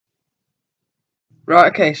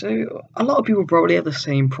Right, okay, so a lot of people probably have the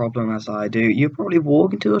same problem as I do. You probably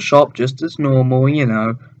walk into a shop just as normal,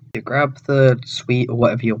 you grab the sweet or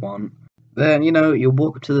whatever you want. Then, you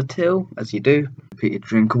walk up to the till, as you do, put your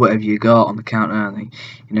drink or whatever you got on the counter, and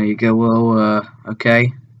then, you go, well,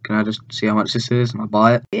 okay, can I just see how much this is, and I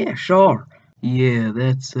buy it? Yeah, sure. Yeah,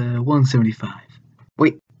 that's, 175.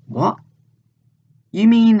 Wait, what? You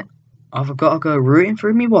mean I've got to go rooting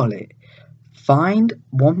through my wallet, find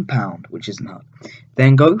 £1, which is not,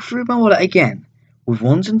 then go through my wallet again with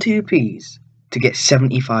ones and two p's to get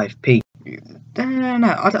 75p.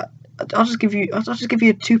 No. I'll just give you a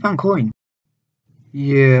 £2 coin.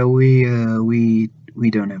 Yeah, we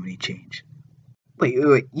don't have any change. Wait.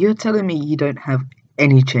 You're telling me you don't have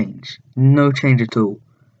any change? No change at all?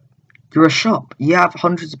 You're a shop. You have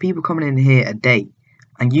hundreds of people coming in here a day,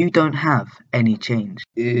 and you don't have any change.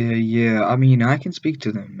 Yeah. I mean, I can speak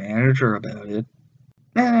to the manager about it.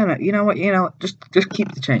 No. You know what? Just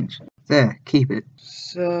keep the change. There, keep it.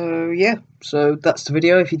 So yeah. So that's the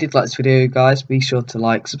video. If you did like this video, guys, be sure to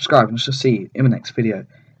like, subscribe, and I shall see you in the next video.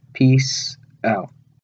 Peace out.